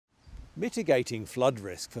Mitigating flood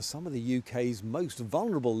risk for some of the UK's most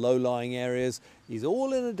vulnerable low-lying areas is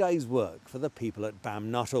all in a day's work for the people at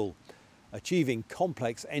BAM Nuttall. Achieving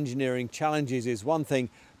complex engineering challenges is one thing,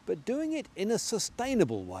 but doing it in a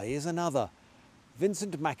sustainable way is another.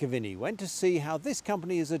 Vincent McAviney went to see how this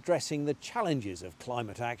company is addressing the challenges of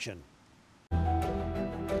climate action.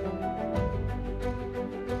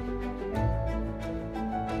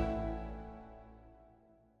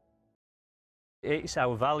 It's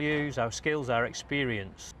our values, our skills, our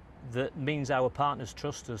experience that means our partners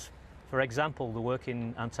trust us. For example, the work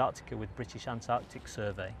in Antarctica with British Antarctic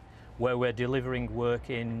Survey, where we're delivering work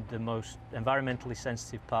in the most environmentally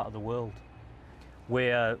sensitive part of the world.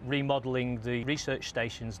 We're remodelling the research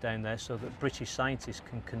stations down there so that British scientists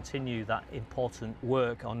can continue that important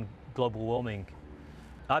work on global warming.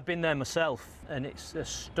 I've been there myself and it's a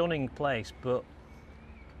stunning place, but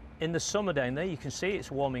in the summer down there you can see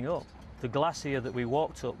it's warming up. The glacier that we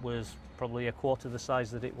walked up was probably a quarter the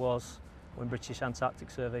size that it was when British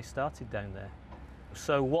Antarctic Survey started down there.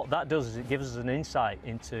 So what that does is it gives us an insight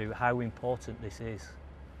into how important this is.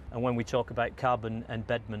 And when we talk about carbon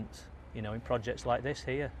embedment, you know, in projects like this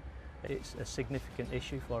here, it's a significant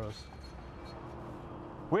issue for us.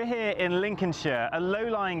 We're here in Lincolnshire, a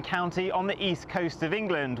low-lying county on the east coast of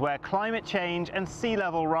England, where climate change and sea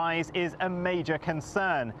level rise is a major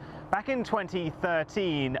concern. Back in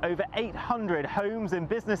 2013, over 800 homes and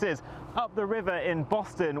businesses up the river in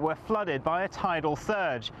Boston were flooded by a tidal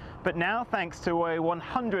surge. But now, thanks to a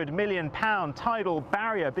 £100 million tidal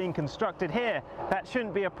barrier being constructed here, that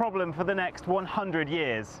shouldn't be a problem for the next 100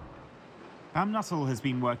 years. BAM Nuttall has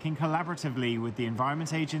been working collaboratively with the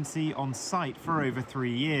Environment Agency on site for over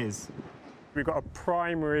 3 years. We've got a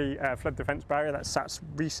primary flood defence barrier that sits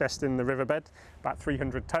recessed in the riverbed, about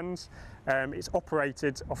 300 tonnes. It's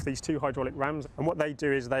operated off these two hydraulic rams, and what they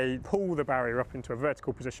do is they pull the barrier up into a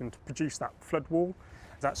vertical position to produce that flood wall.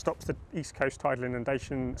 That stops the east coast tidal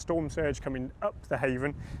inundation storm surge coming up the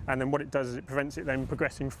haven, and then what it does is it prevents it then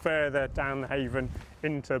progressing further down the haven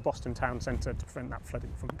into Boston town centre to prevent that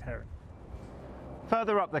flooding from occurring.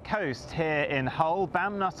 Further up the coast here in Hull,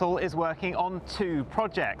 BAM Nuttall is working on two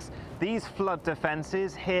projects. These flood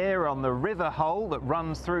defences here on the River Hull that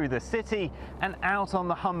runs through the city and out on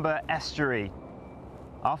the Humber estuary.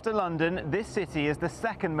 After London, this city is the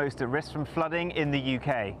second most at risk from flooding in the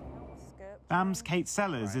UK. BAM's Kate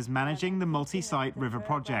Sellers is managing the multi-site river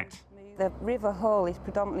project. The River Hull is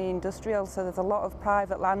predominantly industrial, so there's a lot of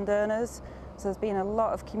private landowners. So there's been a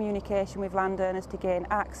lot of communication with landowners to gain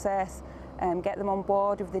access, get them on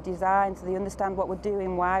board with the design so they understand what we're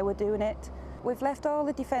doing, why we're doing it. We've left all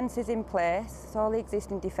the defences in place, so all the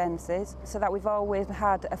existing defences, so that we've always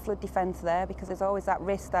had a flood defence there, because there's always that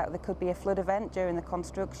risk that there could be a flood event during the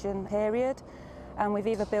construction period. And we've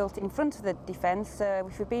either built in front of the defence, so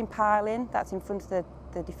if we've been piling, that's in front of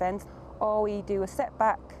the defence, or we do a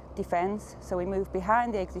setback defence, so we move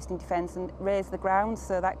behind the existing defence and raise the ground,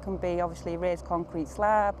 so that can be obviously a raised concrete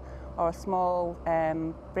slab or a small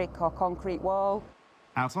brick or concrete wall.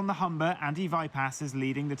 Out on the Humber, Andy Vipas is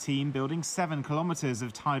leading the team building 7 kilometres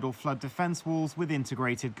of tidal flood defence walls with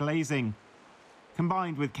integrated glazing.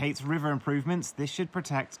 Combined with Kate's river improvements, this should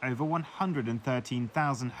protect over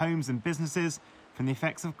 113,000 homes and businesses from the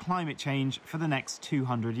effects of climate change for the next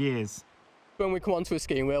 200 years. When we come onto a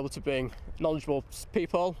scheme, we're able to bring knowledgeable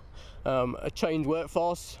people, a trained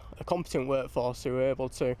workforce, a competent workforce who are able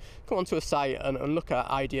to come onto a site and look at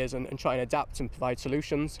ideas and try and adapt and provide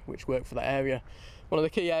solutions which work for that area. One of the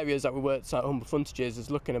key areas that we worked at Humber Frontages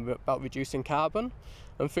is looking about reducing carbon,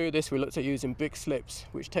 and through this we looked at using brick slips,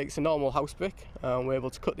 which takes a normal house brick, and we're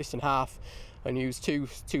able to cut this in half and use two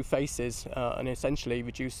faces and essentially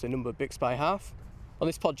reduce the number of bricks by half. On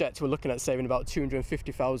this project we're looking at saving about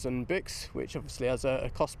 250,000 bricks, which obviously has a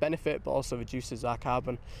cost benefit but also reduces our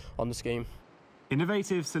carbon on the scheme.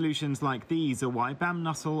 Innovative solutions like these are why BAM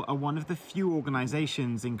Nuttall are one of the few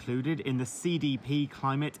organisations included in the CDP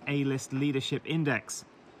Climate A-List Leadership Index,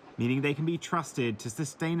 meaning they can be trusted to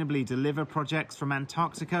sustainably deliver projects from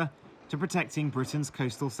Antarctica to protecting Britain's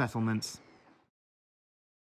coastal settlements.